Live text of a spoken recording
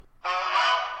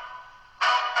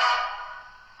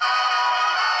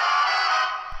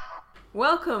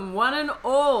Welcome, one and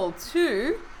all,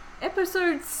 to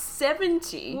episode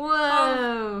 70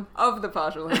 of The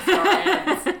Partial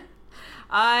Historians.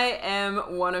 I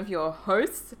am one of your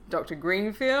hosts, Dr.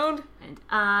 Greenfield. And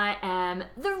I am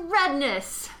the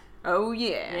Redness. Oh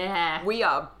yeah. Yeah. We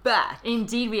are back.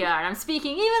 Indeed we are. And I'm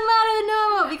speaking even louder than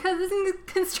normal because this is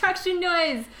construction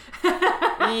noise.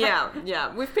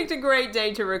 Yeah. We've picked a great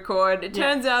day to record. It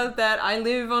turns out that I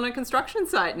live on a construction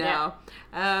site now.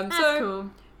 That's cool.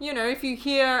 You know, if you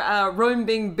hear Rome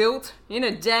being built in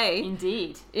a day,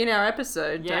 Indeed, in our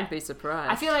episode, don't be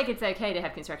surprised. I feel like it's okay to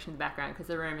have construction in the background because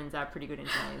the Romans are pretty good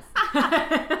engineers.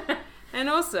 And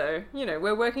also, you know,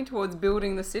 we're working towards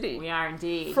building the city. We are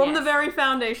indeed. From the very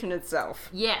foundation itself.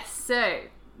 Yes, so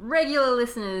regular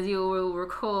listeners, you will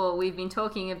recall we've been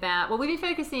talking about, we've been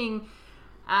focusing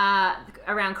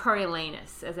around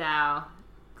Coriolanus as our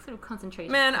sort of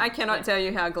concentration. Man, I cannot tell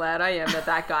you how glad I am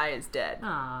that guy is dead.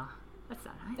 Aw. That's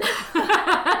not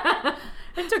nice.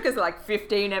 It took us like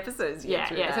 15 episodes to get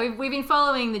through that. So we've been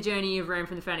following the journey of Rome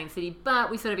from the founding of the city,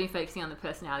 but we've sort of been focusing on the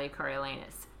personality of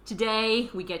Coriolanus. Today,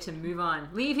 we get to move on.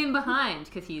 Leave him behind,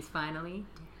 because he's finally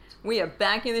dead. We are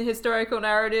back in the historical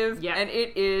narrative, and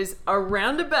it is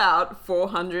around about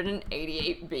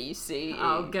 488 BCE.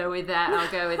 I'll go with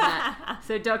that.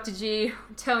 So, Dr. G,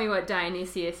 tell me what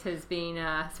Dionysius has been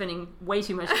spending way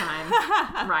too much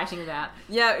time writing about.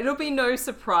 Yeah, it'll be no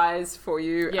surprise for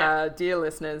you, dear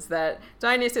listeners, that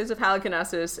Dionysius of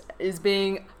Halicarnassus is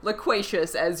being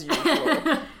loquacious as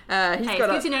usual. It's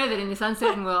good to know that in this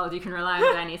uncertain world you can rely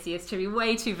on Dionysius to be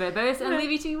way too verbose and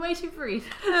Livy to be way too brief.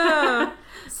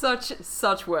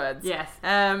 Such words. Yes.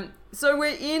 So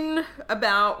we're in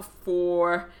about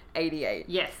 488.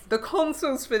 Yes. The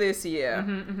consuls for this year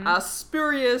are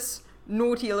Spurius,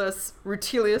 Nautius,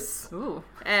 Rutilius,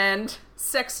 and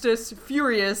Sextus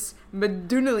Furius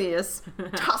Medunilius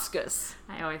Tuscus.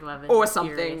 I always love it. Or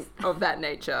something of that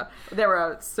nature. There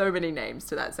are so many names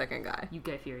to that second guy. You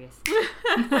go Furious.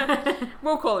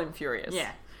 We'll call him Furious.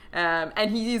 Yeah.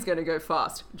 And he is going to go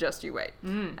fast. Just you wait.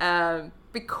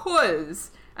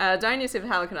 Because Dionysius of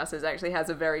Halicarnassus actually has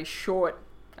a very short,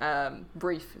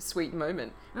 brief, sweet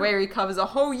moment where he covers a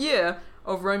whole year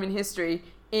of Roman history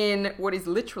in what is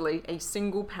literally a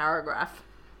single paragraph.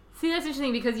 See, that's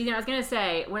interesting because, I was going to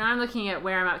say, when I'm looking at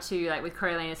where I'm up to, like with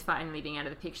Coriolanus finally being out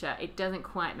of the picture, it doesn't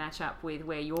quite match up with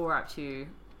where you're up to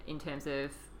in terms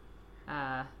of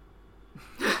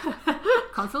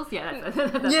consuls. Yeah,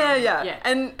 that's yeah.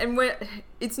 And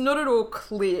it's not at all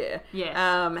clear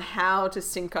how to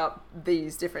sync up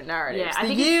these different narratives.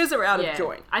 The years are out of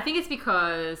joint. I think it's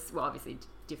because, obviously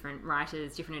different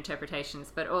writers, different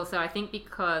interpretations, but also I think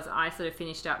because I sort of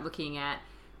finished up looking at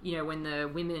when the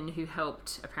women who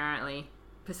helped apparently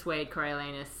persuade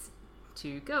Coriolanus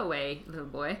to go away, little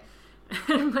boy,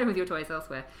 and play with your toys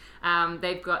elsewhere,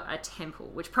 they've got a temple,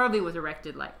 which probably was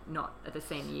erected not at the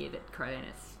same year that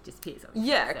Coriolanus disappears.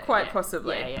 Quite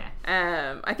possibly.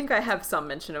 I think I have some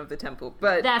mention of the temple,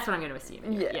 but that's what I'm going to assume.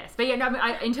 Anyway. Yes, but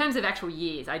in terms of actual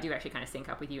years, I do actually kind of sync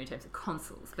up with you in terms of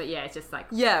consuls. But it's just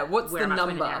what's the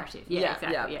number? Narrative.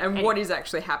 Exactly. And what is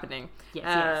actually happening?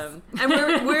 Yes. And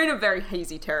we're in a very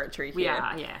hazy territory here. We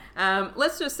are. Yeah.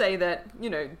 Let's just say that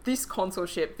this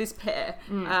consulship, this pair,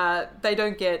 they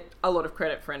don't get a lot of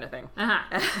credit for anything.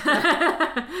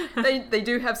 They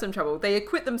do have some trouble. They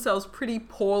acquit themselves pretty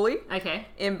poorly. Okay.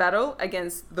 In battle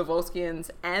against the Volscians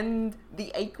and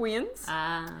the Aequians.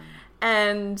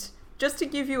 And just to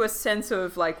give you a sense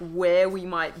of where we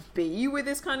might be with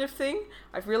this kind of thing,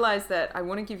 I've realized that I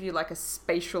want to give you a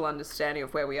spatial understanding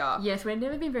of where we are. Yes, we've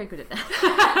never been very good at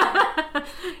that.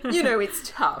 It's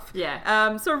tough.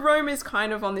 Yeah. So Rome is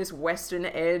kind of on this western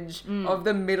edge of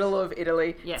the middle of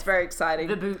Italy. Yes. It's very exciting.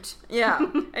 The boot. Yeah.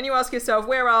 And you ask yourself,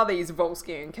 where are these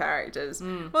Volscian characters?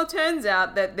 Well, it turns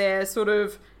out that they're sort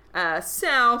of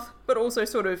south, but also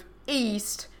sort of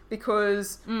east,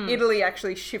 because Italy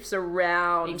actually shifts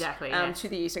around to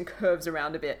the east and curves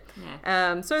around a bit.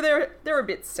 Yeah. So they're a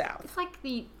bit south. It's like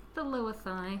the lower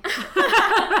thigh.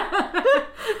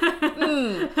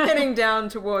 Heading down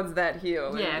towards that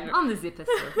heel. Yeah, on the zipper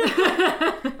still.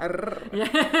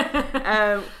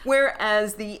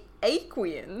 Whereas the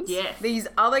Aequians, these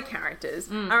other characters,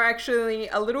 are actually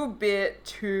a little bit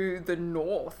to the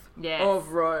north of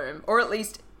Rome, or at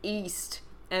least east,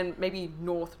 and maybe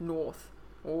north,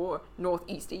 or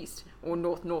northeast, or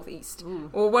northeast,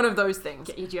 or one of those things.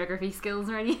 Get your geography skills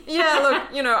ready. Yeah,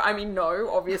 look, no,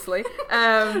 obviously.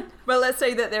 But let's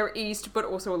say that they're east, but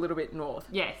also a little bit north.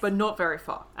 Yes. But not very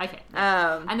far. Okay.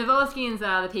 And the Volscians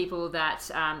are the people that,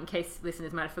 in case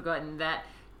listeners might have forgotten, that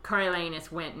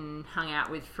Coriolanus went and hung out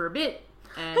with for a bit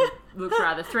and looked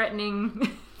rather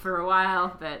threatening for a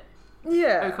while, but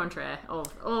au contraire of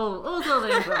all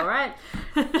sorts as well, right?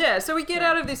 Yeah, so we get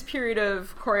out of this period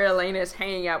of Coriolanus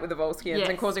hanging out with the Volscians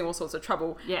and causing all sorts of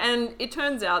trouble. Yeah. And it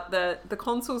turns out that the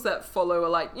consuls that follow are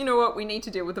like, you know what, we need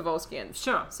to deal with the Volscians.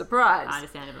 Sure. Surprise.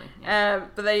 Understandably. Yeah.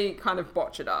 But they kind of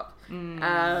botch it up.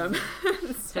 So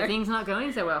things not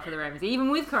going so well for the Romans, even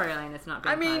with Coriolanus not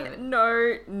being part of it.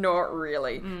 No, not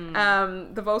really.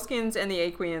 The Volscians and the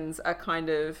Aequians are kind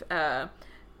of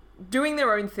doing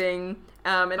their own thing.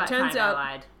 And it turns out...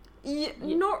 allied.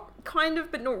 Not kind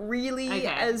of, but not really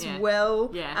as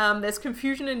well. Yeah. There's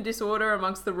confusion and disorder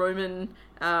amongst the Roman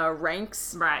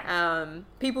ranks. Right.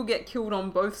 People get killed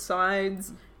on both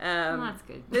sides. That's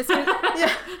good.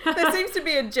 There seems to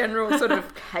be a general sort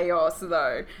of chaos,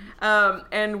 though.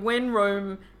 And when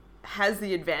Rome has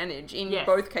the advantage, in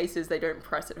both cases, they don't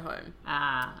press it home.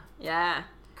 Yeah.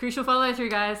 Crucial follow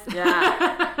through, guys.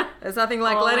 Yeah. There's nothing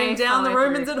like letting down the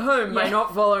Romans at home by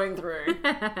not following through.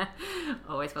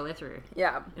 Always follow through.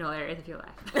 Yeah. In all areas of your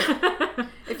life.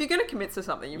 If you're going to commit to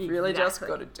something, you've really just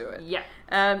got to do it.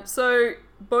 Yeah. So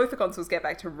both the consuls get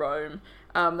back to Rome.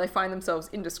 They find themselves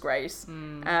in disgrace.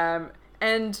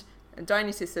 And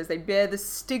Dionysius says they bear the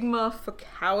stigma for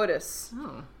cowardice.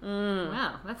 Oh.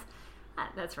 Wow.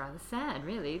 That's rather sad,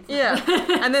 really. Yeah.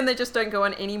 And then they just don't go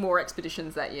on any more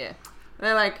expeditions that year.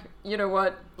 They're like, you know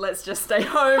what, let's just stay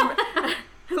home and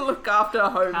look after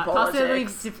home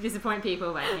politics. Possibly disappoint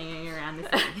people by hanging around the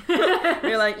city.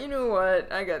 You're like, you know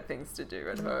what, I got things to do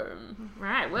at home.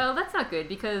 Right, well, that's not good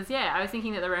because, I was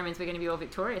thinking that the Romans were going to be all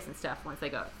victorious and stuff once they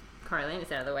got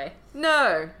Coriolanus out of the way.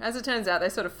 No, as it turns out, they're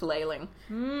sort of flailing.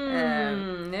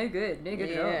 No good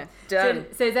at all. Done.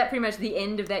 So is that pretty much the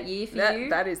end of that year for you?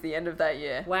 That is the end of that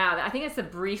year. Wow, I think that's the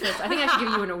briefest. I think I should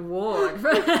give you an award.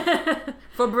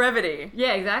 For brevity.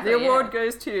 Yeah, exactly. The award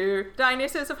goes to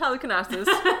Dionysius of Halicarnassus,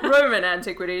 Roman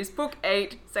Antiquities, Book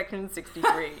 8, Section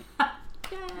 63.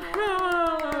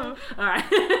 All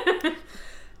right.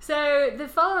 So, the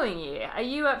following year, are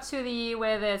you up to the year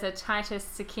where there's a Titus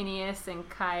Sicinius and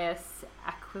Caius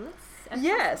Aquilus?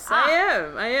 Yes, I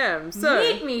am. So,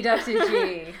 meet me, Dr.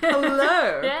 G.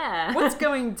 Hello. Yeah. What's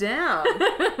going down?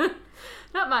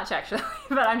 Not much, actually,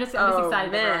 but I'm just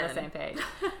excited that we're on the same page.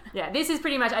 Yeah, this is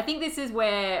pretty much, I think this is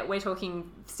where we're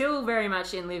talking still very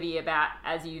much in Livy about,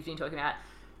 as you've been talking about,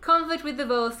 conflict with the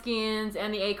Volscians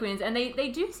and the Aequians, and they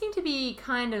do seem to be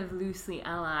kind of loosely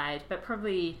allied, but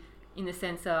probably in the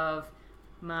sense of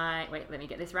wait, let me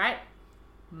get this right.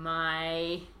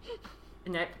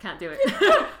 Nope, can't do it.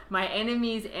 My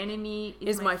enemy's enemy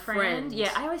is my friend.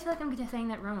 Yeah, I always feel like I'm saying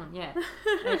that wrong. Yeah.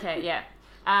 Okay, yeah.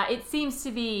 It seems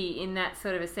to be in that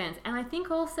sort of a sense. And I think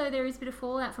also there is a bit of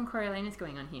fallout from Coriolanus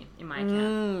going on here, in my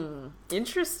account.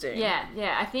 Interesting.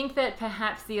 Yeah. I think that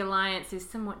perhaps the alliance is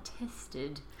somewhat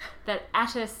tested. That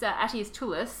Attius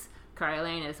Tullus,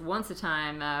 Coriolanus, once a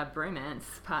time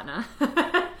bromance partner,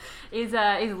 is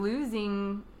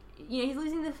losing. He's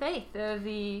losing the faith of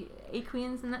the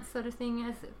Aequians and that sort of thing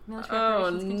as military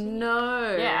operations continue.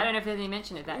 No. Yeah, I don't know if there's any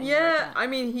mention of that. Yeah, I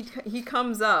mean, he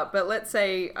comes up, but let's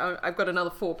say I've got another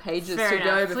 4 pages to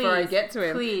go before I get to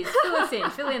him. Please,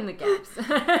 fill in the gaps.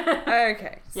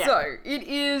 Okay, so it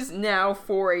is now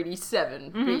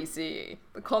 487 BCE.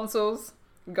 The consuls,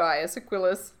 Gaius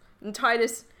Aquilus and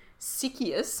Titus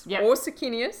Sicinius or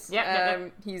Sicinius.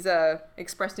 He's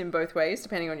expressed in both ways,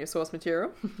 depending on your source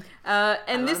material.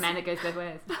 And this man that goes both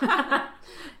ways.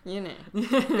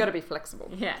 You've got to be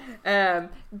flexible. Yeah.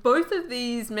 Both of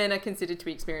these men are considered to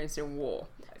be experienced in war.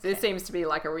 So this seems to be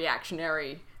like a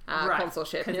reactionary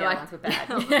consulship. Because the other ones were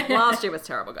bad. Last year was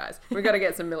terrible, guys. We've got to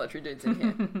get some military dudes in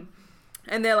here.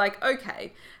 And they're like,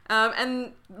 okay.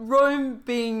 And Rome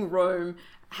being Rome,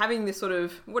 having this sort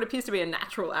of what appears to be a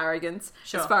natural arrogance,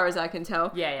 as far as I can tell,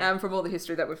 from all the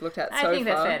history that we've looked at so far. I think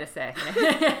that's fair to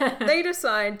say. They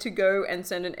decide to go and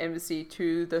send an embassy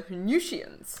to the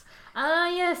Hernicians.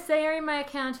 Yes, they are in my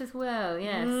account as well.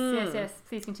 Yes.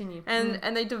 Please continue.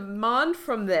 And they demand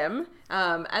from them,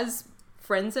 as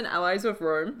friends and allies of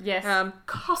Rome,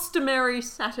 customary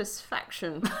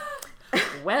satisfaction.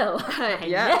 Well,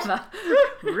 never.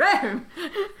 Rome.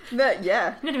 Not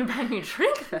even buying me a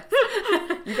drink first.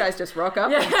 You guys just rock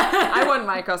up. I want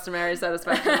my customary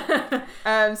satisfaction.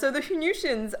 So the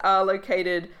Hernicians are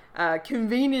located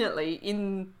conveniently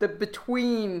in the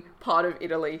between part of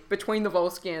Italy, between the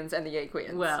Volscians and the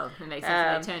Aequians. Well, it makes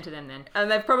sense. They turn to them then. And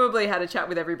they've probably had a chat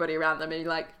with everybody around them and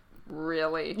like,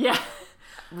 really? Yeah.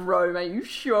 Rome, are you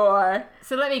sure?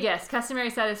 So let me guess. Customary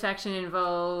satisfaction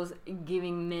involves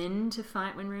giving men to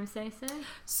fight when Rome says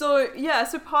so?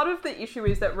 So part of the issue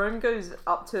is that Rome goes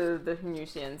up to the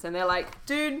Hernicians and they're like,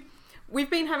 dude, we've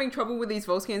been having trouble with these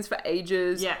Volscians for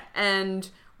ages. Yeah. And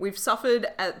we've suffered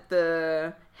at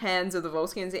the hands of the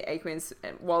Volscians, the Aequians,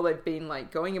 while they've been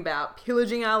like going about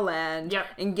pillaging our land,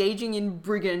 engaging in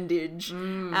brigandage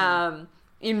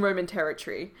in Roman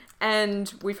territory.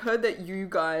 And we've heard that you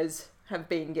guys have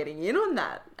been getting in on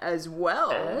that as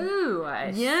well. Oh,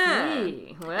 I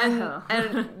see. Well.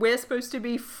 And we're supposed to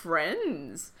be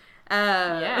friends.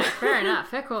 Yeah, fair enough.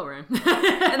 Fair call, Room.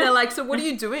 And they're like, so what are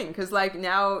you doing? Because like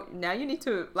now you need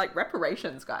to like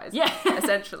reparations, guys. Yeah,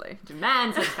 essentially.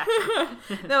 Demand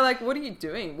satisfaction. They're like, what are you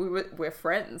doing? We're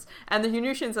friends. And the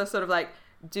Hernicians are sort of like,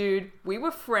 dude, we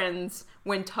were friends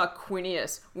when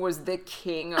Tarquinius was the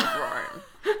king of Rome.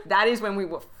 That is when we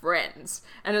were friends.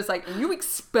 And it's like, you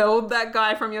expelled that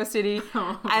guy from your city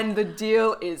and the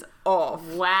deal is off.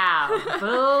 Wow.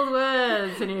 Bold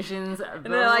words, Hernicians. And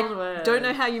they're like, words. Don't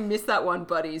know how you missed that one,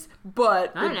 buddies,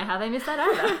 but... I don't know how they missed that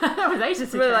either. That was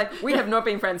ages ago. We're like, we have not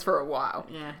been friends for a while.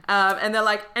 Yeah. And they're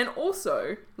like, and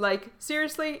also, like,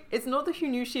 seriously, it's not the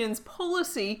Hernicians'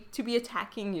 policy to be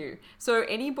attacking you. So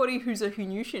anybody who's a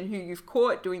Hernician who you've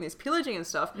caught doing this pillaging and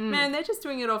stuff, man, they're just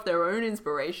doing it off their own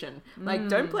inspiration. Like,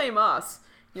 don't blame us.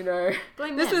 You know,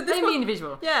 blame the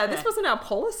individual. Yeah, this wasn't our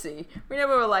policy. We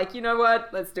never were like, you know what,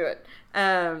 let's do it.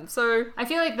 So I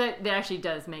feel like that actually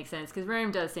does make sense because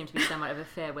Rome does seem to be somewhat of a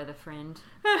fair weather friend.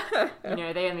 You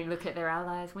know, they only look at their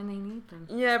allies when they need them.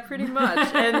 Yeah, pretty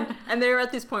much. And they're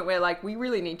at this point where like we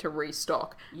really need to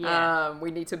restock. Yeah.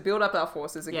 We need to build up our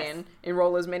forces again,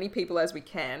 enroll as many people as we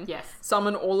can. Yes.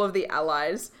 Summon all of the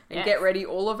allies and get ready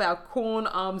all of our corn,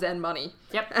 arms, and money.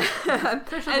 Yep.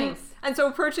 Crucial things. And so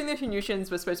approaching the Hernicians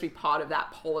was supposed to be part of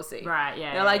that policy. Right,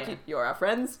 yeah. They're like, you're our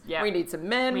friends. Yep. We need some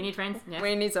men. We need friends. Yep.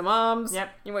 We need some arms. Yep.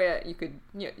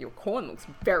 Your corn looks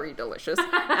very delicious.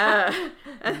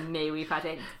 May we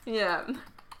partake? Yeah.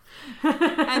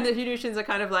 And the Hernicians are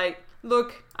kind of like,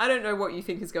 look, I don't know what you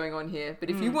think is going on here,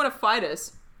 but if you want to fight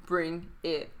us, bring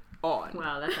it on.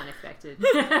 Wow, that's unexpected.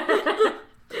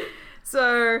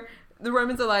 So the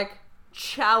Romans are like,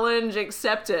 challenge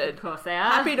accepted. Of course they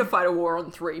are. Happy to fight a war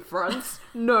on 3 fronts.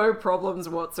 No problems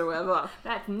whatsoever.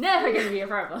 That's never going to be a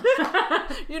problem.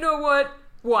 You know what?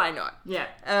 Why not? Yeah.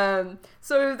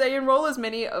 So they enroll as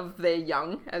many of their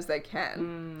young as they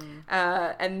can.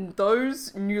 And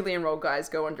those newly enrolled guys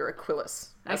go under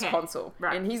Aquilus as consul.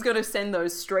 Right. And he's going to send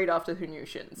those straight after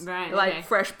Hernicians. Right. Like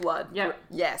fresh blood. Yep.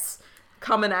 Yes.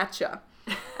 Coming at ya.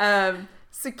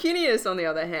 Sicinius, on the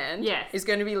other hand, is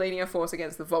going to be leading a force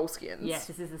against the Volscians. Yes,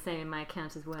 this is the same in my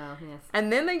account as well, yes.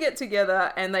 And then they get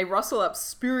together and they rustle up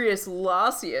Spurius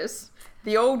Larsius,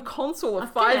 the old consul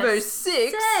of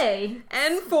 506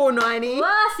 and 490.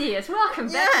 Larsius, welcome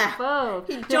back to the fold.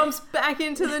 He jumps back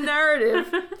into the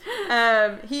narrative.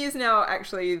 He is now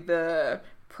actually the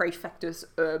Praefectus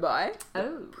Urbi,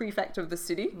 prefect of the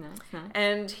city. Nice.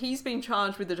 And he's been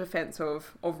charged with the defense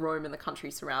of Rome and the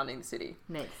country surrounding the city.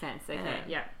 Makes sense, okay,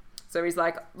 yeah. So he's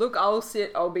like, look, I'll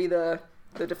be the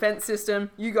defense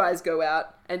system. You guys go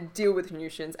out and deal with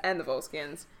Hernicians and the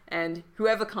Volscians and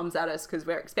whoever comes at us, because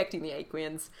we're expecting the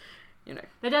Aequians, you know.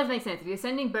 That does make sense. If you're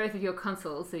sending both of your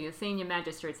consuls, so your senior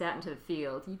magistrates out into the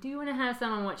field, you do want to have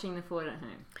someone watching the fort at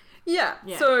home. Yeah.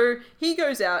 So he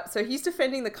goes out. So he's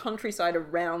defending the countryside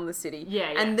around the city.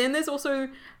 Yeah. And then there's also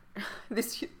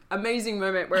this amazing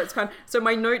moment where it's kind of... So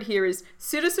my note here is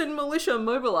citizen militia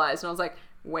mobilized. And I was like,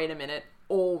 wait a minute.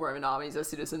 All Roman armies are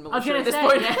citizen militia at this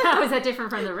point. How is that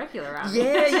different from the regular army?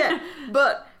 Yeah.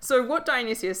 But so what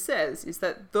Dionysius says is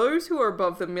that those who are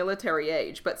above the military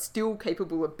age but still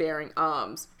capable of bearing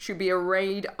arms should be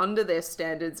arrayed under their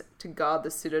standards to guard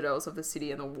the citadels of the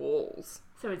city and the walls.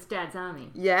 So it's Dad's army.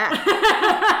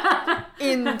 Yeah.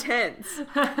 Intense.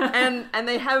 And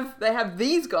they have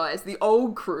these guys, the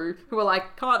old crew, who are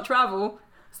like, can't travel,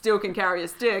 still can carry a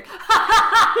stick.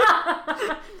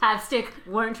 Have stick,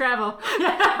 won't travel.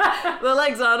 The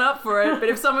legs aren't up for it, but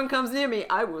if someone comes near me,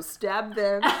 I will stab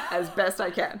them as best I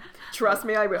can. Trust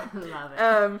me, I will. Love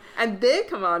it. And they're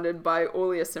commanded by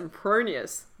Aulus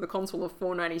Sempronius, the consul of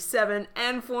 497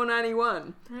 and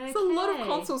 491. Okay. There's a lot of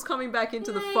consuls coming back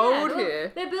into the fold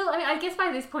here. They're built. I mean, I guess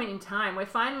by this point in time, we're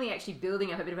finally actually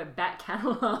building up a bit of a back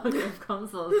catalogue of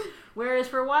consuls. Whereas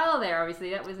for a while there,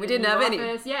 obviously, that was we didn't have any.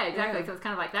 Yeah, exactly. Yeah. So it's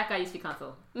kind of like that guy used to be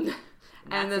consul.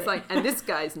 And there's and this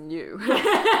guy's new.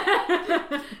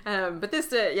 But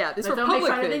this Republic thing.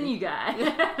 Don't make the new guy.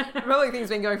 Republic thing's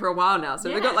been going for a while now, so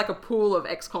they've got like a pool of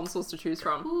ex-consuls to choose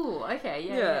from. Ooh, okay,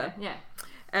 yeah.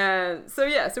 So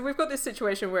we've got this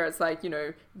situation where it's like, you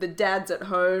know, the dad's at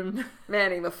home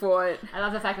manning the fort. I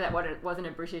love the fact that it wasn't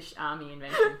a British army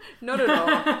invention. Not at all.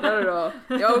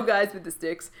 The old guys with the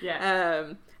sticks.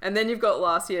 Yeah. And then you've got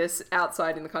Larsius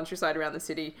outside in the countryside around the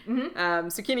city. Mm-hmm.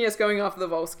 Sicinius going after the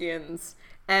Volscians.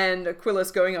 and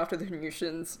Aquilus going after the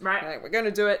Hernicians. Right. Like, we're going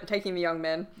to do it, taking the young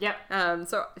men. Yep.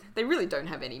 So they really don't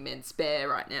have any men spare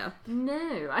right now.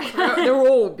 No. They're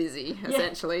all busy,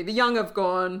 essentially. Yeah. The young have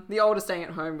gone, the old are staying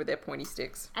at home with their pointy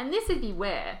sticks. And this would be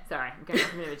where, sorry, I'm going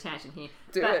off a bit of a tangent here.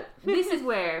 Do it. This is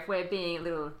where, if we're being a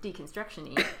little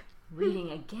deconstruction-y,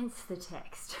 reading against the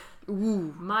text.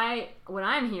 Ooh. What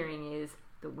I'm hearing is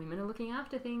the women are looking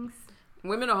after things.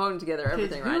 Women are holding together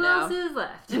everything right now. Who else is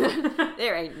left?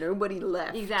 There ain't nobody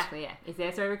left. Exactly, yeah. Is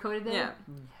their story recorded there? Yeah.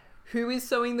 No. Who is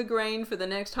sowing the grain for the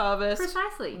next harvest?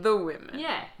 Precisely. The women.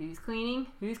 Yeah. Who's cleaning?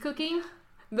 Who's cooking?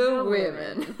 The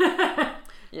women.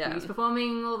 Yeah. Who's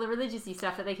performing all the religious-y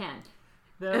stuff that they can?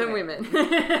 The women.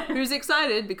 Who's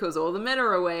excited because all the men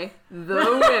are away? The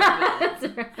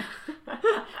women.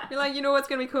 You're like, you know what's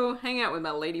going to be cool? Hang out with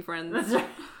my lady friends. That's right.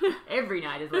 Every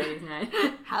night is ladies' night.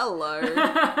 Hello.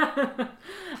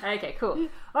 Okay, cool.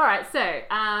 All right, so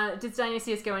does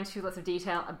Dionysius go into lots of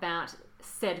detail about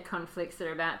said conflicts that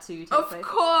are about to take place? Of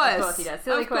course he does.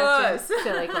 Silly question.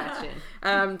 Silly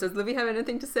question. Does Livy have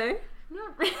anything to say? No.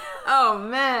 Oh,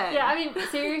 man. Yeah, I mean,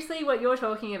 seriously, what you're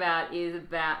talking about is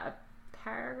about a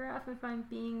paragraph, if I'm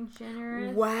being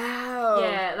generous. Wow.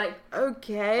 Yeah, like...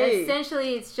 Okay.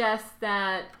 Essentially, it's just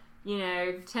that, you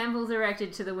know, temples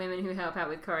erected to the women who help out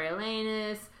with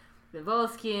Coriolanus, the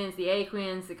Volscians, the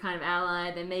Aequians, the kind of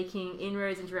allied, they're making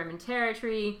inroads into Roman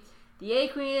territory. The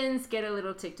Aequians get a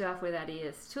little ticked off with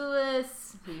Adius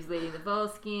Tullus, who's leading the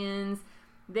Volscians.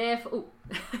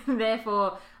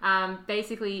 Therefore,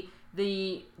 basically,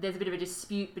 there's a bit of a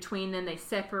dispute between them. They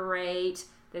separate.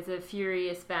 There's a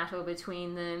furious battle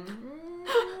between them.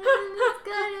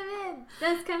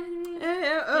 That's kind of it.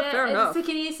 Yeah, fair enough.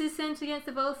 Sicinius is sent against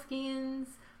the Volscians.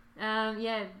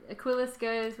 Aquilus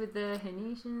goes with the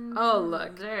Hernicians. Oh,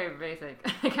 look. Very basic.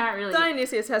 I can't really...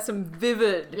 Dionysius has some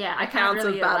vivid accounts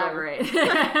really of battle.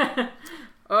 Elaborate.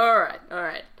 All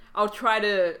right. I'll try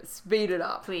to speed it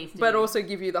up. Please do. But also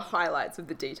give you the highlights of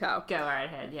the detail. Go right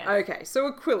ahead, yeah. Okay, so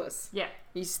Aquilus. Yeah.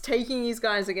 He's taking his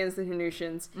guys against the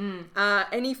Hernicians.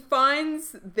 And he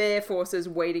finds their forces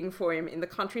waiting for him in the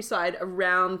countryside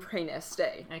around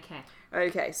Praeneste.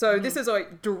 Okay, so this is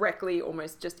like directly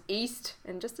almost just east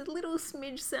and just a little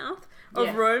smidge south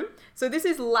of Rome. So this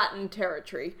is Latin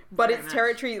territory, but Latin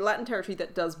territory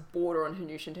that does border on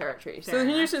Hernician territory. So the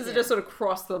Hernicians are just sort of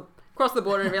cross the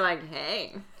border and be like,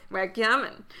 hey, we're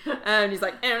coming. And he's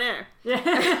like, oh no.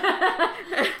 Yeah.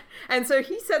 And so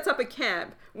he sets up a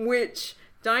camp, which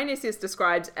Dionysius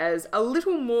describes as a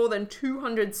little more than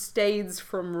 200 stades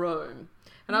from Rome.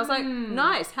 And I was like,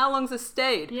 nice. How long's a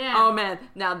stade? Yeah. Oh, man.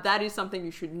 Now, that is something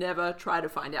you should never try to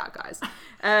find out, guys.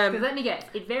 Because let me guess,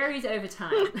 it varies over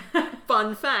time.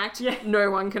 Fun fact, no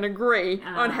one can agree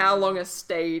on how long a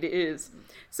stade is.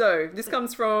 So, this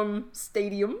comes from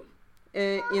stadium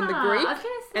in the Greek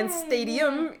and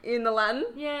stadium in the Latin.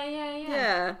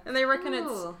 Yeah. And they reckon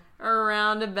it's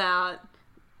around about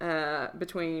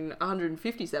between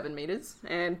 157 meters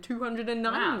and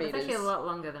 209 meters. That's actually a lot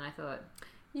longer than I thought.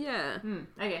 Yeah.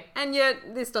 Okay. And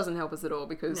yet, this doesn't help us at all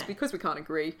because we can't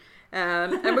agree.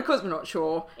 And because we're not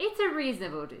sure. It's a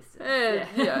reasonable distance.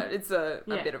 It's a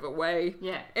bit of a way.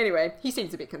 Yeah. Anyway, he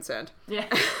seems a bit concerned. Yeah.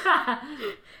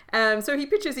 So he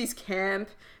pitches his camp.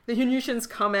 The Hernicians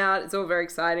come out. It's all very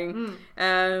exciting.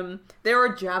 There are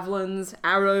javelins,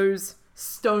 arrows,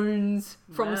 stones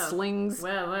from slings.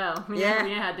 Well. We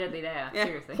know how deadly they are. Yeah.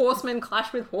 Seriously. Horsemen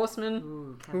clash with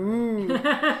horsemen.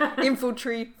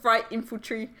 Infantry, fight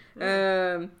infantry.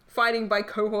 Fighting by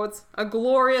cohorts. A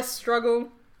glorious struggle.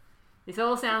 This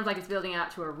all sounds like it's building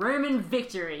up to a Roman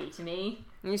victory to me.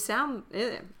 You sound...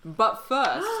 But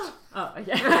first... Oh,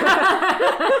 okay.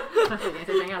 I thought you were going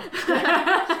to say something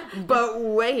else. But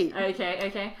wait.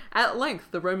 Okay. At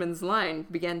length, the Romans' line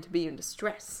began to be in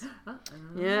distress.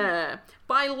 Yeah.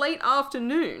 By late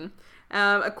afternoon,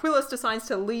 Aquilus decides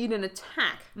to lead an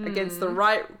attack against the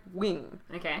right wing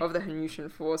of the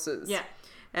Hernician forces. Yeah.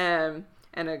 And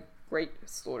a great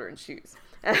slaughter ensues.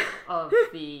 Of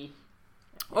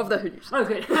the Hernicians. Oh,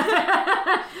 good.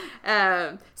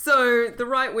 So the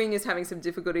right wing is having some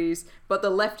difficulties, but the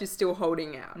left is still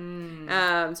holding out.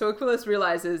 So Aquilus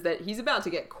realizes that he's about to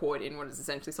get caught in what is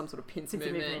essentially some sort of pincer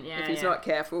movement if he's not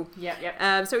careful.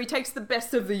 Yep. So he takes the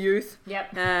best of the youth.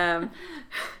 Yep.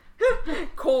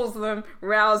 Calls them,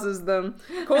 rouses them,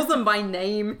 calls them by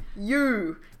name.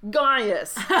 You,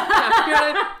 Gaius.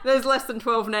 There's less than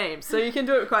 12 names, so you can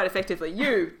do it quite effectively.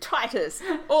 You, Titus,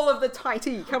 all of the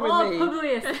Titii, come with me.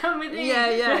 Publius, come with me.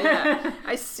 Yeah.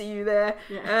 I see you there.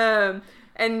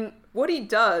 And what he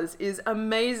does is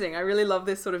amazing. I really love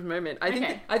this sort of moment. I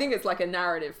think it's like a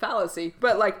narrative fallacy,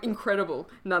 but like incredible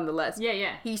nonetheless.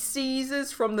 Yeah. He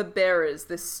seizes from the bearers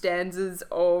the stanzas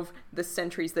of the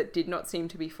sentries that did not seem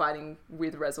to be fighting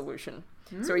with resolution.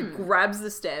 So he grabs the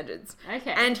standards.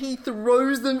 Okay. And he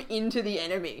throws them into the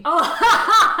enemy. Oh!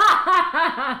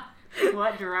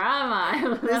 What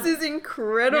drama. This is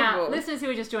incredible. Now, listeners who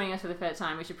are just joining us for the first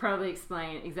time, we should probably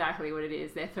explain exactly what it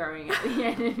is they're throwing at the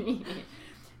enemy.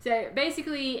 So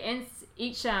basically,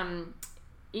 each Roman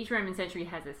century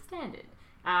has a standard,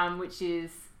 which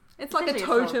is... It's like a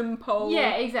totem pole.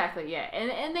 Yeah, exactly, yeah.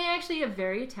 And they actually are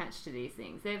very attached to these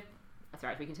things. That's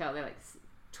right, we can tell. They're like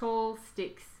tall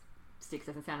sticks. Sticks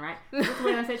doesn't sound right. What's the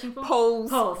word I'm searching for?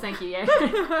 Poles. Poles, thank you,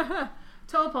 yeah.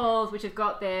 Tall poles, which have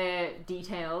got their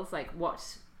details, like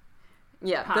what...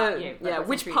 Yeah,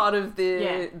 which part of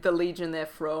the legion they're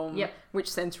from,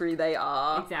 which century they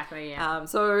are. Exactly, yeah.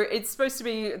 So it's supposed to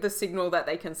be the signal that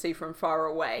they can see from far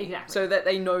away. Exactly. So that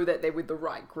they know that they're with the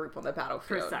right group on the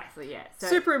battlefield. Precisely, yeah. So,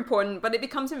 super important, but it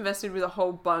becomes invested with a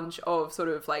whole bunch of sort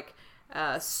of like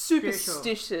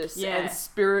superstitious and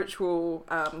spiritual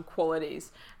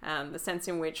qualities. The sense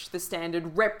in which the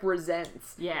standard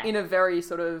represents, in a very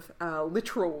sort of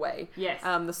literal way,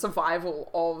 the survival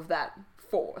of that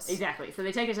force. Exactly. So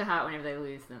they take it to heart whenever they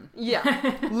lose them.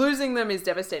 Yeah. Losing them is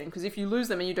devastating because if you lose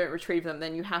them and you don't retrieve them,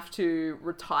 then you have to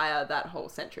retire that whole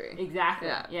century. Exactly.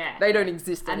 Yeah. They don't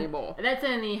exist anymore. That's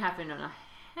only happened on a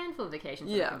handful of occasions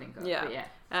I can think of.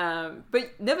 Yeah.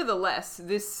 But nevertheless,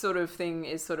 this sort of thing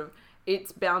is sort of...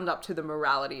 It's bound up to the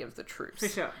morality of the troops. For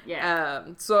sure, yeah.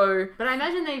 But I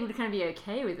imagine they would kind of be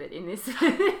okay with it in this...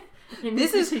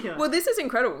 This is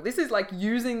incredible. This is like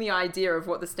using the idea of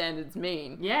what the standards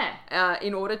mean. Yeah.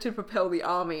 In order to propel the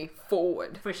army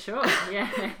forward. For sure.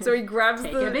 Yeah. So he grabs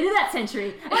Take a bit of that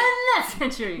century and that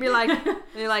century. You're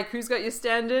like, who's got your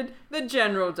standard? The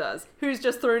general does. Who's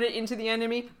just thrown it into the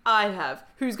enemy? I have.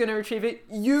 Who's going to retrieve it?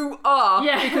 You are.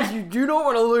 Yeah. Because you do not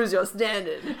want to lose your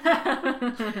standard.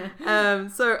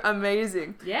 So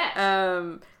amazing.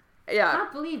 Yeah. Yeah. I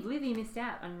can't believe Livy missed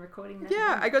out on recording that.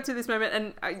 Yeah, I got to this moment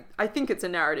and I think it's a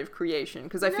narrative creation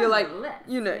because I feel like,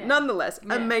 nonetheless,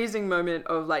 amazing moment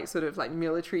of like sort of like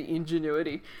military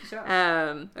ingenuity. Sure.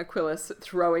 Aquilus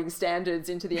throwing standards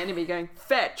into the enemy going,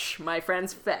 fetch, my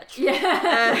friends, fetch.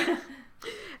 Yeah.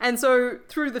 And so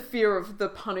through the fear of the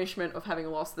punishment of having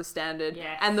lost the standard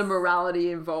and the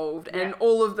morality involved and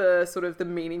all of the sort of the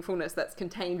meaningfulness that's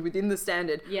contained within the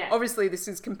standard, obviously this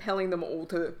is compelling them all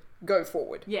to go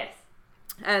forward. Yes.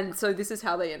 And so this is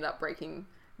how they end up breaking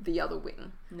the other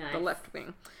wing, nice. The left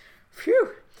wing.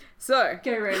 Phew. So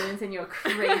go Romans in your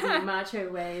crazy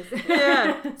macho ways.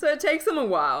 So it takes them a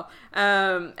while.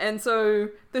 And so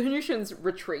the Hernicians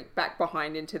retreat back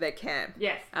behind into their camp.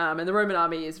 Yes. And the Roman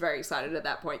army is very excited at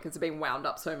that point because they're being wound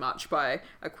up so much by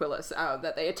Aquilus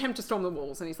that they attempt to storm the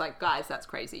walls. And he's like, guys, that's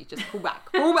crazy. Just pull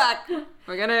back. Pull back.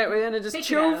 We're gonna just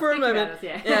chill for a moment.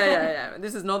 Yeah.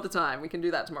 This is not the time. We can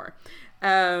do that tomorrow.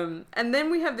 And then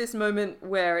we have this moment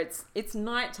where it's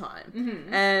nighttime.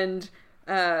 Mm-hmm. And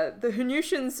the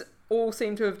Hernicians all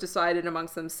seem to have decided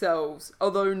amongst themselves,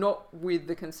 although not with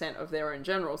the consent of their own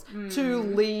generals, to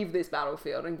leave this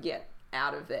battlefield and get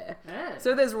out of there. Oh.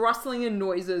 So there's rustling and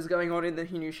noises going on in the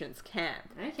Hernicians' camp.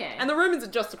 Okay. And the Romans are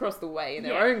just across the way in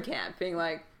their own camp, being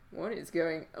like, what is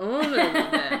going on over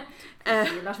there?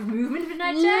 A lot of movement at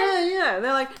night time? Yeah.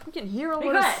 They're like, you can hear a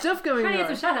lot of stuff going on.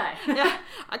 Some shut-eye. Yeah,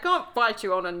 I can't fight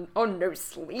you on no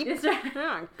sleep.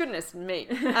 Oh, goodness me.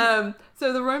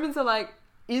 So the Romans are like,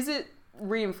 is it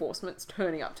reinforcements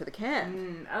turning up to the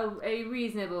camp? A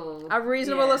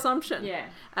reasonable assumption.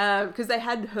 Yeah. Because they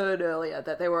had heard earlier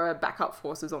that there were backup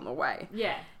forces on the way.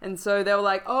 Yeah. And so they were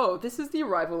like, oh, this is the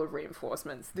arrival of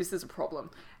reinforcements. This is a problem.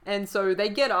 And so they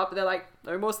get up, they're like,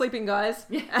 no more sleeping, guys.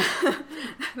 Yeah.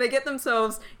 They get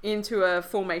themselves into a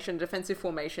defensive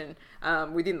formation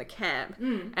within the camp.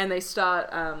 And they start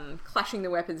clashing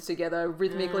the weapons together,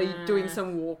 rhythmically doing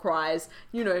some war cries,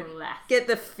 get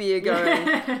the fear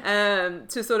going,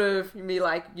 to sort of be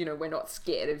like, we're not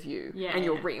scared of you and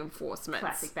your reinforcements.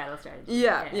 Classic battle strategy.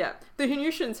 Yeah. The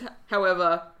Hernicians,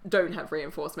 however, don't have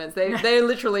reinforcements. They're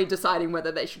literally deciding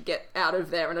whether they should get out of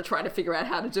there and are trying to figure out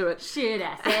how to do it. Should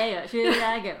I stay or should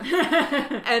I go?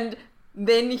 And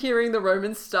then hearing the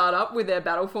Romans start up with their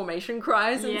battle formation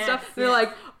cries and stuff, they're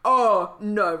like, oh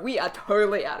no, we are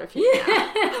totally out of here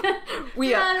now.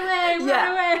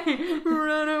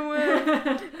 Run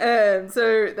away.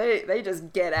 So they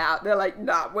just get out. They're like,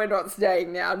 nah, we're not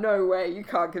staying now. No way, you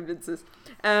can't convince us.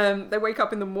 They wake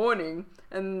up in the morning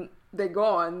and they're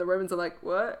gone. The Romans are like,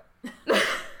 what? But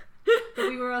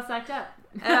we were all psyched up.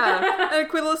 And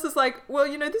Aquilus is like, well,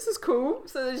 this is cool.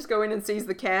 So they just go in and seize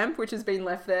the camp, which has been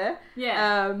left there.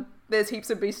 Yeah. There's heaps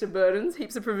of beast of burdens,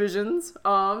 heaps of provisions,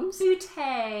 arms.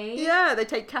 Boutte. Yeah, they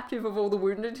take captive of all the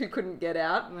wounded who couldn't get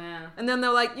out. Wow. And then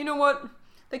they're like, you know what?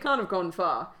 They can't have gone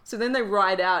far. So then they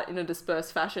ride out in a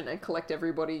dispersed fashion and collect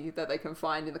everybody that they can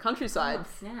find in the countryside. Oh,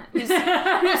 snap.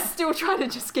 Who's still trying to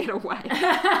just get away.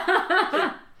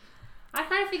 I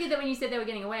kind of figured that when you said they were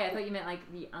getting away, I thought you meant like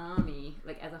the army,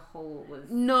 like as a whole was...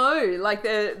 No, like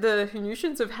the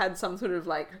Hernicians have had some sort of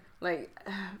like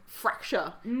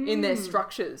fracture in their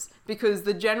structures because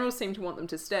the generals seem to want them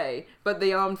to stay, but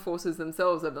the armed forces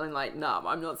themselves have been like, nah,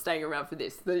 I'm not staying around for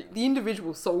this. The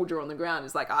individual soldier on the ground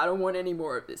is like, I don't want any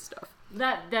more of this stuff.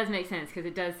 That does make sense because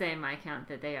it does say in my account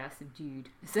that they are subdued.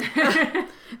 So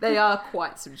they are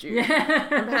quite subdued. Yeah.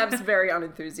 And perhaps very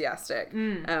unenthusiastic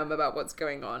about what's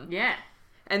going on. Yeah.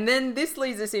 And then this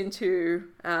leads us into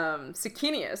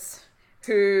Sicinius,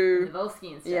 who... The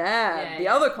Volscians. The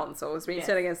other consul has been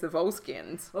set against the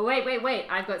Volscians. Well, wait.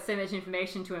 I've got so much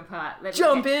information to impart.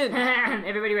 Jump in!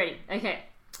 Everybody ready? Okay.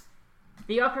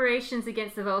 The operations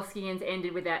against the Volscians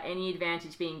ended without any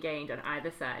advantage being gained on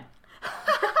either side.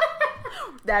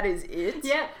 That is it?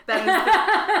 Yep. That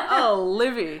is Oh,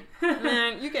 Livy.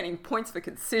 Man, you're getting points for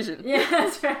concision. Yeah,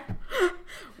 that's right.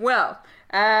 Well,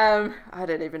 I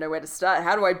don't even know where to start.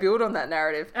 How do I build on that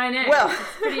narrative? I know. Well, it's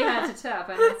pretty hard to top,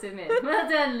 I must admit. Well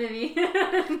done, Livy.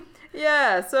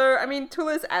 Yeah, so, I mean,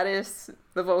 Tullus Attis,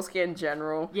 the Volscian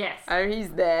general. Yes.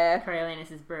 He's there.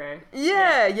 Coriolanus' bro.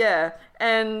 Yeah.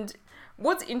 And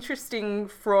what's interesting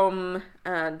from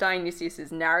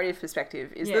Dionysius' narrative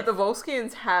perspective is that the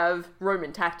Volscians have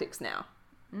Roman tactics now.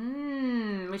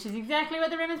 Which is exactly what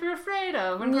the Romans were afraid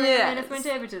of when Coriolanus went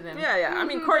over to them. Yeah. I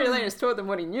mean, Coriolanus taught them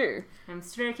what he knew. I'm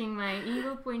stroking my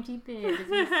evil pointy beard as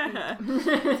we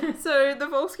speak. So the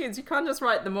Volscians, you can't just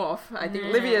write them off. I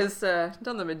think Livia's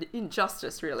done them an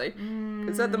injustice, really.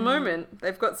 Because at the moment,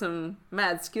 they've got some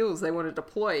mad skills they want to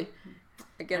deploy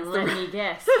against and let me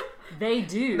guess. They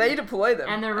do. They deploy them.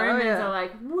 And the Romans are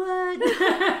like,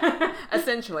 what?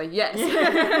 Essentially,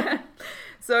 yes.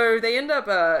 So they end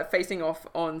up facing off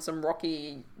on some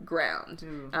rocky ground,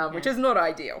 which is not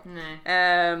ideal.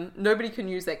 No. Nobody can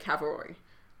use their cavalry.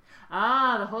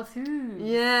 Ah, the horse hooves.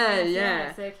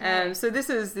 Yeah. Okay. So this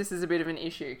is a bit of an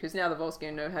issue because now the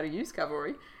Volscians know how to use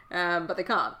cavalry, but they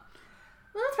can't.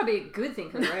 Well, that's probably a good thing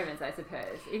for the Romans, I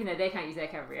suppose, even though they can't use their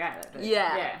cavalry either. But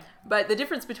But the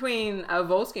difference between a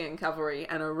Volscian cavalry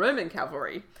and a Roman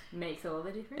cavalry... Makes all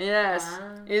the difference? Yes.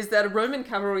 Is that a Roman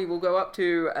cavalry will go up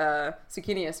to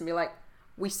Sicinius and be like,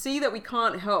 we see that we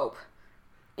can't help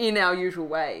in our usual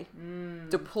way.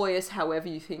 Deploy us however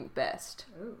you think best.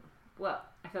 Ooh. Well,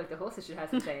 I feel like the horses should have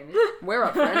some say in this. We're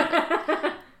up for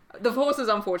it. The horses,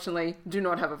 unfortunately, do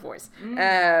not have a voice.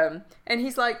 And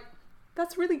he's like...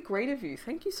 That's really great of you.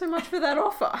 Thank you so much for that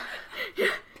offer.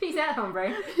 Peace out,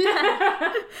 hombre.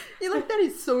 You're like, that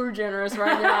is so generous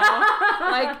right now.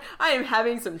 Like, I am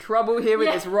having some trouble here with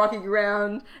this rocky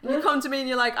ground. And you come to me and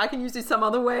you're like, I can use this some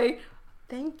other way.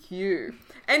 Thank you.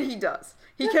 And he does.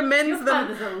 He commends You're them.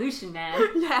 part of the solution, man.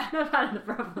 Yeah. Not part of the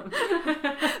problem.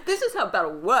 This is how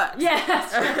battle works. Yeah,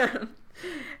 that's right.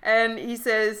 And he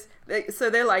says, so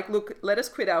they're like, look, let us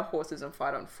quit our horses and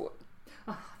fight on foot.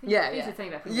 Oh, I think you said something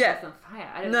about putting the horse on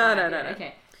fire. I don't No.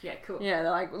 Okay. Yeah, cool. Yeah, they're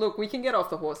like, look, we can get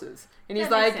off the horses. And he's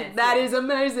That makes like, sense, that is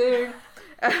amazing.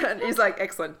 And he's like,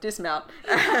 excellent, dismount.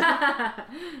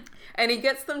 And he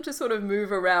gets them to sort of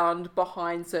move around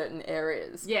behind certain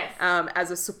areas. Yes. As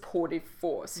a supportive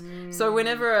force. So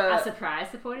whenever a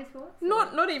surprise supportive force?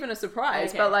 Not even a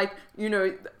surprise, but like,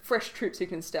 fresh troops who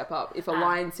can step up if a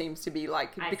line seems to be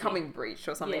like becoming breached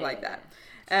or something like that.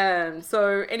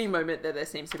 So any moment that there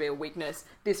seems to be a weakness,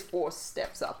 this force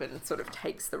steps up and sort of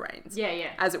takes the reins.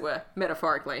 Yeah. As it were,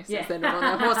 metaphorically, since they're not on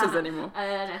their horses anymore.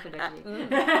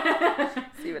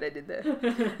 See what I did there?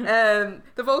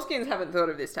 The Volscians haven't thought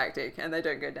of this tactic, and they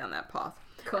don't go down that path.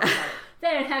 Of course not.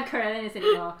 They don't have Coriolanus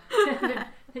anymore.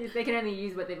 They can only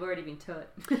use what they've already been taught.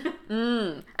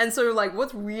 And so, like,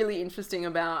 what's really interesting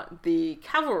about the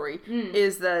cavalry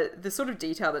is the sort of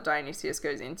detail that Dionysius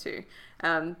goes into.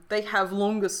 They have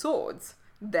longer swords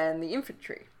than the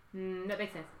infantry. That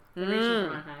makes sense. They're reaching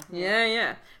from on high.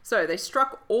 Yeah. So they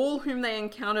struck all whom they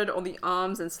encountered on the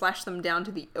arms and slashed them down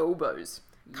to the elbows,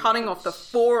 cutting off the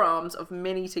forearms of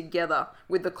many together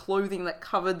with the clothing that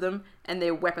covered them and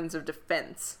their weapons of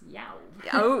defense. Yow.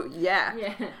 Oh, yeah.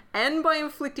 Yeah. And by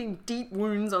inflicting deep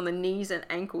wounds on the knees and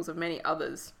ankles of many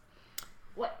others.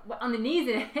 What? On the knees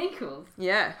and ankles?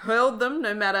 Yeah. Hurled them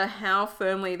no matter how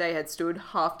firmly they had stood,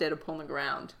 half dead upon the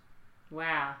ground.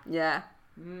 Wow. Yeah.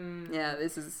 Yeah,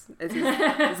 this is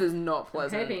not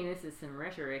pleasant. I'm hoping this is some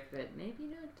rhetoric, but maybe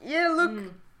not. Yeah,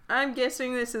 look, I'm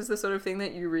guessing this is the sort of thing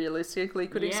that you realistically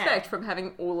could expect from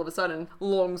having all of a sudden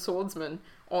long swordsmen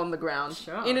on the ground,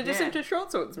 in addition to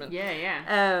short swordsmen.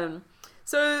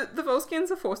 So the Volscians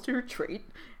are forced to retreat.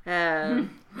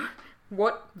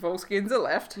 What Volscians are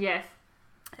left. Yes.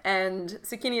 And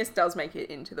Sicinius does make it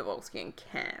into the Volscian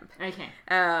camp. Okay.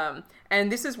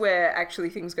 And this is where actually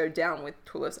things go down with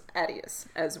Tullus Attius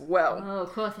as well. Oh,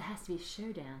 of course, it has to be a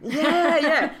showdown.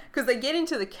 Yeah. Because they get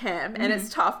into the camp, and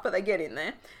it's tough, but they get in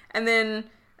there. And then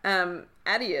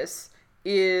Attius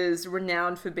is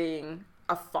renowned for being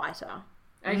a fighter.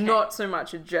 Okay. Not so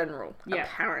much a general,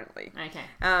 apparently. Okay.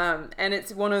 And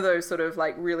it's one of those sort of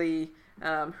like really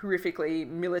horrifically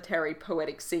military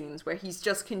poetic scenes where he's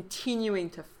just continuing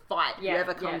to fight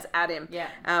whoever comes at him.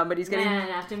 But he's getting man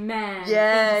after man.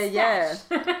 Yeah.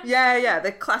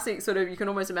 The classic sort of, you can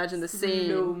almost imagine the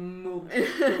scene.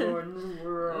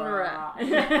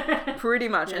 Pretty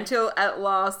much until at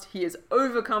last he is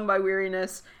overcome by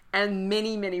weariness and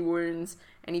many, many wounds,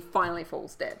 and he finally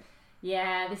falls dead.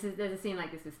 Yeah, there's a scene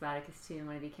like this with Spartacus too in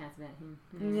one of the accounts about him.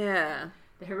 Yeah.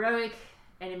 The heroic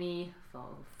enemy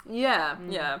falls. Yeah.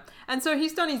 And so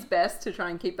he's done his best to try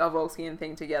and keep the Volscian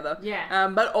thing together. Yeah.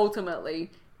 But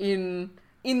ultimately, in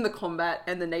the combat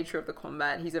and the nature of the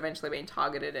combat, he's eventually been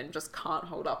targeted and just can't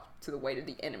hold up to the weight of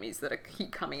the enemies that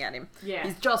keep coming at him. Yeah.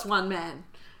 He's just one man.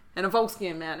 And a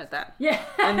Volscian man at that. Yeah.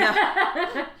 And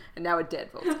now a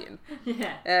dead Volscian.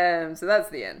 Yeah. So that's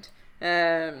the end.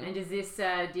 And does this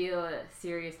deal a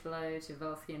serious blow to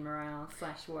Volscian morale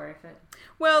 / war effort?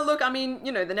 Well, look, I mean,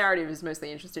 the narrative is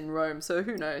mostly interested in Rome, so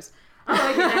who knows? Oh,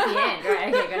 okay, that's the end.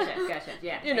 Right, okay, gotcha.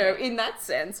 Yeah. In that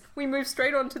sense, we move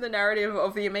straight on to the narrative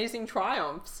of the amazing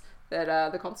triumphs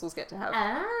that the consuls get to have.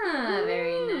 Ah,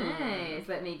 very nice.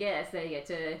 Let me guess, they get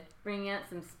to bring out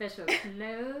some special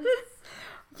clothes?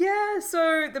 Yeah,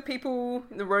 so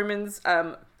the Romans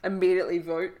immediately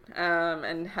vote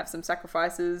and have some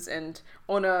sacrifices and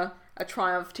honour a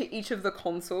triumph to each of the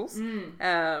consuls.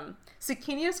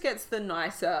 Sicinius gets the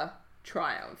nicer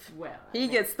triumph. Well, he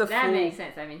gets the that full... makes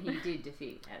sense. I mean, he did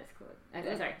defeat Attius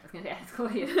Claudius. Sorry, I was going to say Attius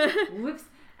Claudius. Whoops.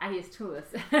 Attius Tullus.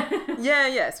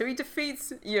 Yeah. So he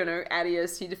defeats,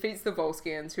 Attius. He defeats the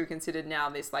Volscians, who are considered now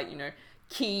this,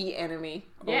 key enemy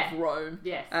of Rome.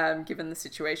 Yes. Given the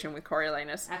situation with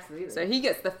Coriolanus. Absolutely. So he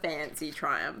gets the fancy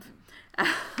triumph.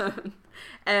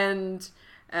 And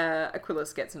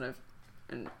Aquilus gets an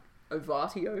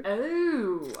Ovatio.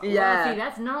 Oh, well, see,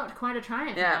 that's not quite a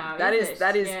triumph. Yeah, now, that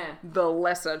is the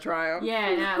lesser triumph.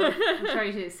 Yeah, no, I'm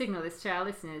sorry to signal this to our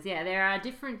listeners. Yeah, there are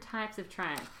different types of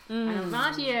triumph. An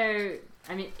Ovatio,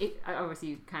 I mean, it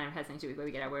obviously kind of has something to do with where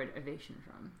we get our word ovation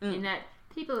from, in that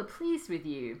people are pleased with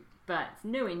you, but it's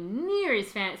nowhere near as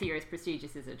fancy or as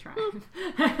prestigious as a triumph.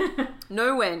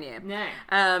 Nowhere near. No.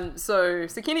 So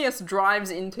Sicinius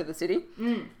drives into the city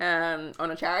on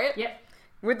a chariot. Yep.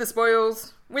 With the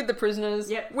spoils, with the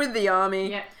prisoners, with the army.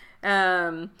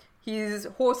 Yep. His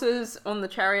horses on the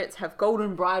chariots have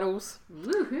golden bridles.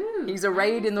 Woohoo! He's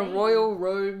arrayed in the royal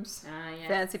robes. Yes.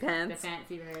 Fancy pants. The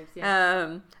fancy robes,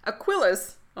 yeah.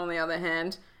 Aquilus, on the other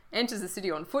hand, enters the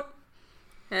city on foot.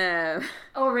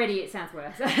 Already it sounds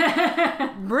worse.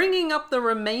 Bringing up the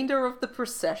remainder of the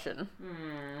procession.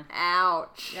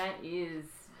 Ouch. That is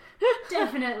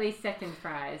definitely second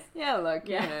prize. Yeah, look,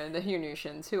 the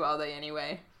Hernicians, who are they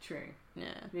anyway? True.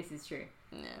 Yeah. This is true.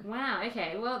 Yeah. Wow,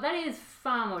 okay. Well, that is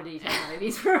far more detail than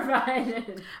these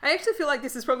provided. I actually feel like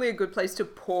this is probably a good place to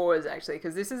pause, actually,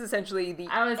 because this is essentially the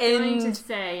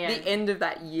end of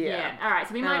that year. Yeah. All right,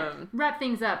 so we might wrap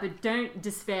things up, but don't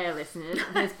despair, listeners.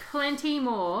 There's plenty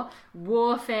more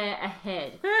warfare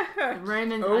ahead. The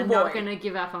Romans are not going to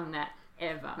give up on that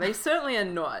ever. They certainly are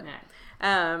not. No.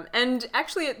 And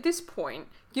actually, at this point,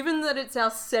 given that it's our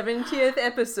 70th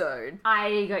episode...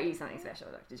 I got you something special,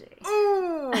 Dr. G.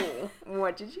 Ooh!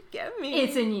 What did you get me?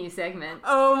 It's a new segment.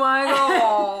 Oh my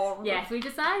god! Yes, we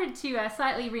decided to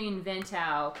slightly reinvent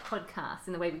our podcast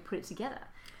in the way we put it together.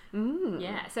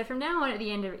 Yeah, so from now on at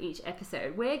the end of each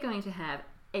episode, we're going to have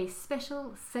a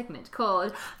special segment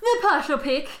called The Partial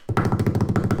Pick.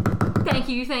 Thank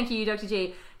you, Dr.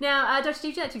 G. Now, Dr. G,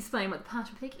 would you like to explain what the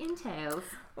partial pick entails?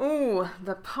 Ooh,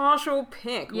 the partial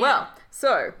pick. Yeah. Well,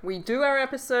 so we do our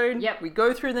episode, Yep. we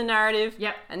go through the narrative,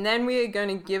 Yep. and then we are going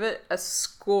to give it a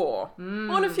score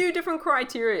on a few different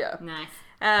criteria.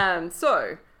 Nice.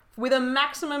 So, with a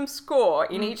maximum score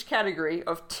in each category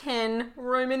of 10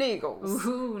 Roman eagles.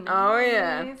 Ooh, nice. Oh,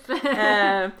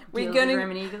 yeah. We're going to...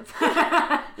 Roman eagles.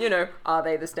 Are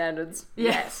they the standards?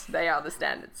 Yes. Yes, they are the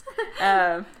standards.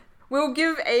 we'll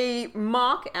give a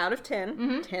mark out of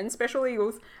 10, 10 special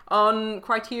eagles, on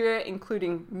criteria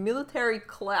including military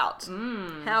clout.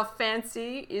 How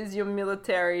fancy is your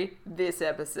military this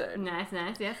episode? Nice,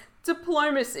 yes.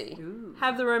 Diplomacy. Ooh.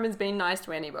 Have the Romans been nice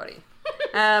to anybody?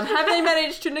 Have they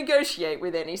managed to negotiate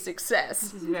with any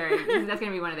success? That's going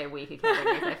to be one of their weaker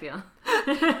categories, I feel.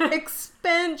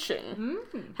 Expansion.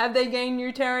 Have they gained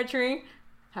new territory?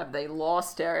 Have they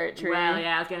lost territory? Well,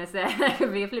 yeah, I was going to say, that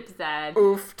could be a flip side.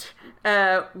 Oofed.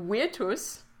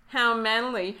 Virtus. How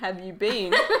manly have you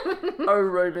been, oh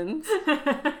Romans?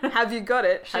 Have you got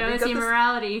it? Show us your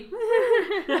morality.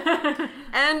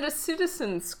 And a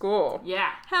citizen score. Yeah.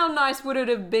 How nice would it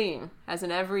have been, as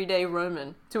an everyday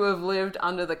Roman, to have lived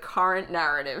under the current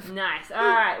narrative? Nice. All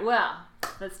right, well,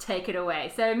 let's take it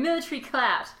away. So, military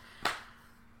clout.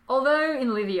 Although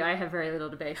in Livy I have very little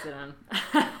to base it on.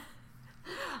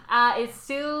 It's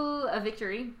still a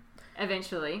victory,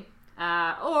 eventually.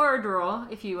 Or a draw,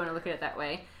 if you want to look at it that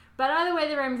way. But either way,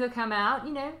 the Romans will come out,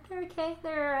 they're okay,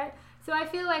 they're alright. So I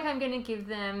feel like I'm going to give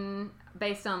them,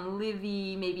 based on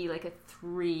Livy, maybe like a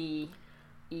 3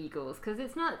 eagles, because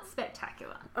it's not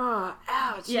spectacular. Oh,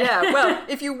 ouch. Yeah, well,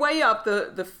 if you weigh up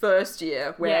the first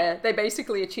year, where they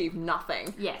basically achieve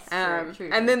nothing. Yes,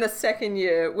 true. And then the second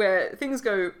year, where things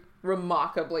go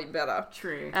remarkably better.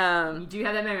 True. You do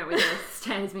have that moment where the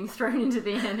standards being thrown into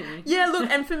the enemy. Yeah, look,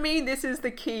 and for me, this is the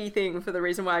key thing for the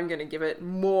reason why I'm going to give it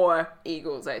more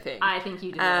eagles, I think. I think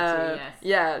you do that too, yes.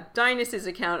 Yeah, Dionysus'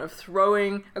 account of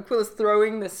Aquilus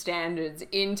throwing the standards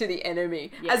into the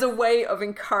enemy as a way of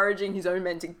encouraging his own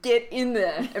men to get in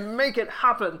there and make it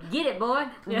happen. Get it, boy.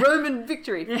 Roman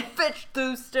victory. Fetch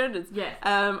those standards. Yeah.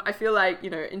 I feel like,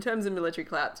 in terms of military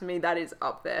clout, to me, that is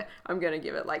up there. I'm going to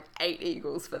give it like 8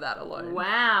 eagles for that alone.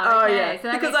 Wow. Okay. Oh yeah,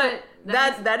 so because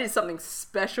that is something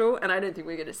special, and I don't think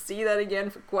we're going to see that again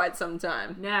for quite some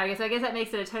time. No, I guess that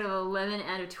makes it a total of 11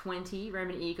 out of 20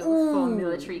 Roman eagles for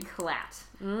military clout.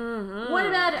 Mm-hmm. What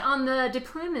about on the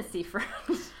diplomacy front?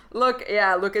 Look,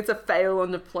 it's a fail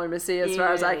on diplomacy as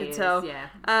far as I can tell.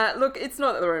 Yeah. Look, it's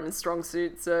not the Roman strong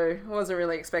suit, so I wasn't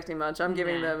really expecting much. I'm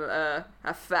giving them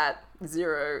a fat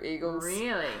 0 eagles.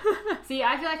 Really? See,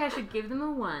 I feel like I should give them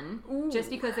a 1, just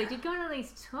because they did go and at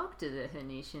least talk to the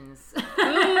Hernicians.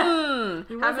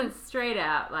 It wasn't straight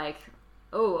out like,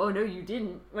 oh no you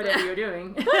didn't, whatever you're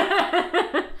doing.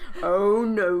 Oh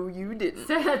no you didn't.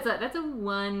 So that's a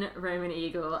 1 Roman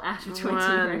eagle out of 20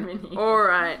 Roman eagles.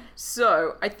 Alright,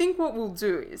 so I think what we'll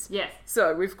do is, yes,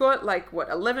 so we've got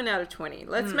 11 out of 20.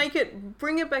 Let's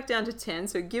bring it back down to 10,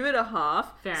 so give it a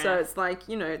half. Fair so enough.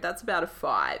 It's that's about a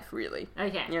 5 really.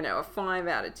 Okay. A 5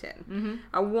 out of 10.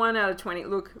 A 1 out of 20.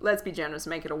 Look, let's be generous,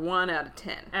 make it a 1 out of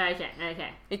 10. Okay.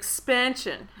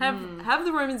 Expansion. Have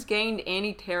the Romans gained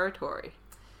any territory?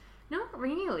 Not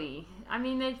really. I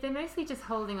mean, they're mostly just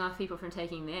holding off people from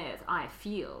taking theirs, I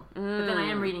feel. But then I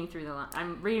am reading through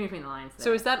I'm reading between the lines there.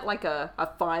 So is that like a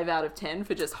 5 out of 10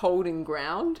 for just holding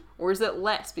ground? Or is it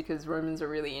less because Romans are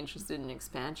really interested in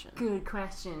expansion? Good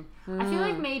question. I feel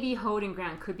like maybe holding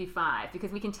ground could be 5,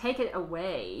 because we can take it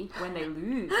away when they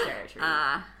lose territory.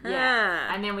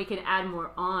 Yeah. And then we can add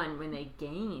more on when they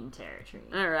gain territory.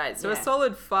 Alright, so a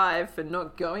solid 5 for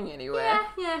not going anywhere.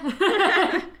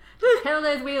 Yeah. Pedal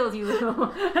those wheels, you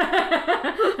little.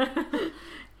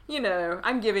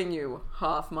 I'm giving you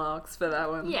half marks for that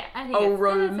one. Yeah, I think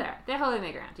Rome. They're holding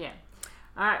their ground, yeah.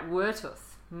 Alright,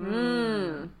 Virtus.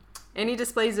 Any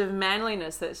displays of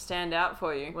manliness that stand out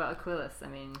for you? Well, Aquilus,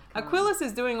 Aquilus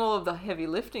is doing all of the heavy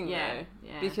lifting, though.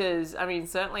 Yeah. Because,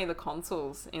 certainly the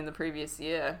consuls in the previous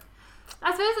year.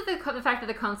 I suppose that the fact that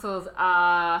the consuls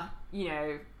are,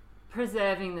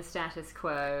 preserving the status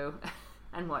quo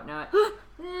and whatnot,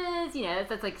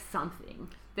 that's like something.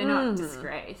 They're not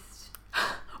disgraced.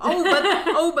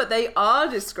 but they are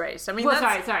disgraced.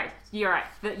 Sorry, you're right.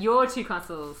 Your 2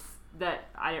 consuls that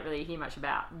I don't really hear much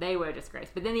about, they were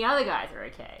disgraced, but then the other guys are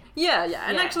okay. Yeah,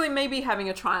 and actually maybe having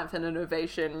a triumph and an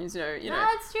ovation, That's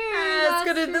true.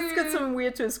 It's got some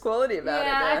Virtus quality about it.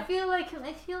 Yeah, I feel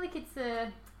like it's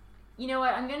a. You know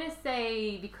what? I'm gonna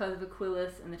say, because of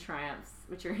Aquilus and the triumphs,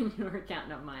 which are in your account,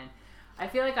 not mine, I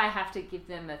feel like I have to give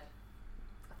them a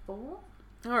 4.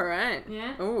 All right.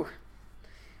 Yeah. Ooh.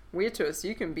 Virtus,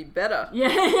 you can be better.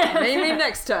 Yeah. Maybe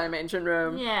next time, Ancient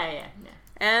Rome. Yeah.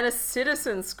 And a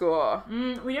citizen score.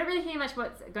 We don't really hear much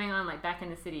what's going on back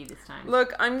in the city this time.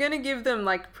 Look, I'm going to give them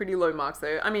pretty low marks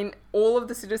though. All of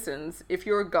the citizens, if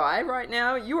you're a guy right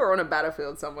now, you are on a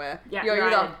battlefield somewhere. Yeah, you're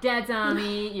either Dad's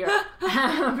army, you're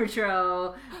on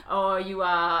patrol, or you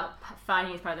are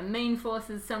fighting as part of the main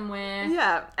forces somewhere.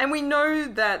 Yeah, and we know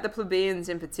that the plebeians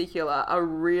in particular are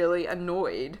really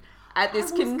annoyed at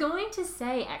this... I was going to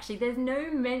say, actually, there's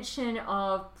no mention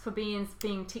of plebeians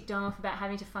being ticked off about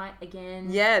having to fight again.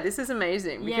 Yeah, this is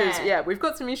amazing because, we've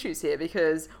got some issues here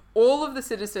because all of the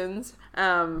citizens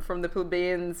from the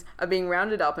plebeians are being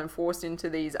rounded up and forced into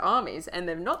these armies, and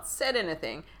they've not said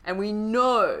anything. And we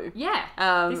know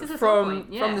this is from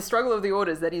the struggle of the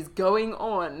orders that is going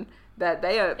on that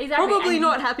they are probably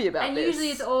not happy about and this. And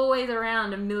usually it's always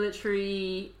around a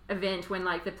military event when,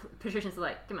 like, the patricians are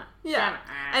like, come on. Yeah.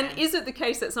 And is it the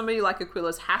case that somebody like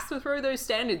Aquilus has to throw those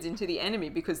standards into the enemy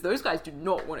because those guys do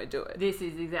not want to do it? This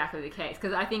is exactly the case.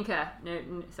 Because I think,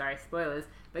 sorry, spoilers,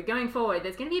 but going forward,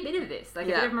 there's going to be a bit of this, like a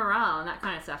bit of morale and that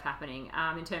kind of stuff happening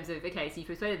in terms of, okay, so you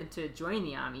persuaded them to join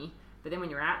the army, but then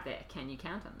when you're out there, can you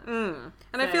count on them?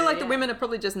 And so, I feel like the women are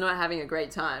probably just not having a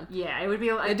great time. Yeah, it would be...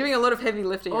 They're doing a lot of heavy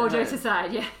lifting. All jokes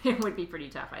aside, it would be pretty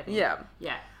tough, I think. Yeah.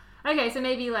 Yeah. Okay, so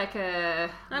maybe like a...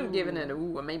 I'm giving it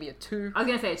maybe a 2. I was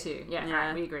going to say a 2. Yeah,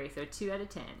 right, we agree. So 2 out of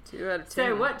 10. 2 out of 10.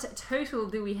 So what total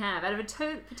do we have out of a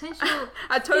potential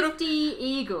 50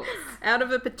 eagles? Out of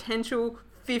a potential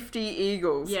 50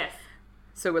 eagles. Yes.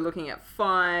 So we're looking at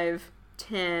 5,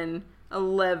 10,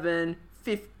 11,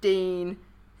 15...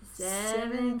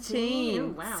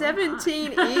 17. Wow,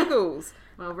 17 eagles.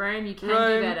 Well, Rome, you can do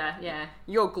better. Yeah.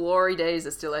 Your glory days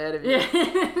are still ahead of you.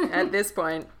 At this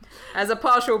point, as a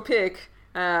partial pick,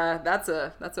 that's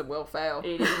a well fail.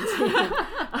 It is indeed.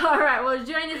 All right. Well,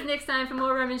 join us next time for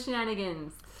more Roman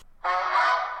shenanigans.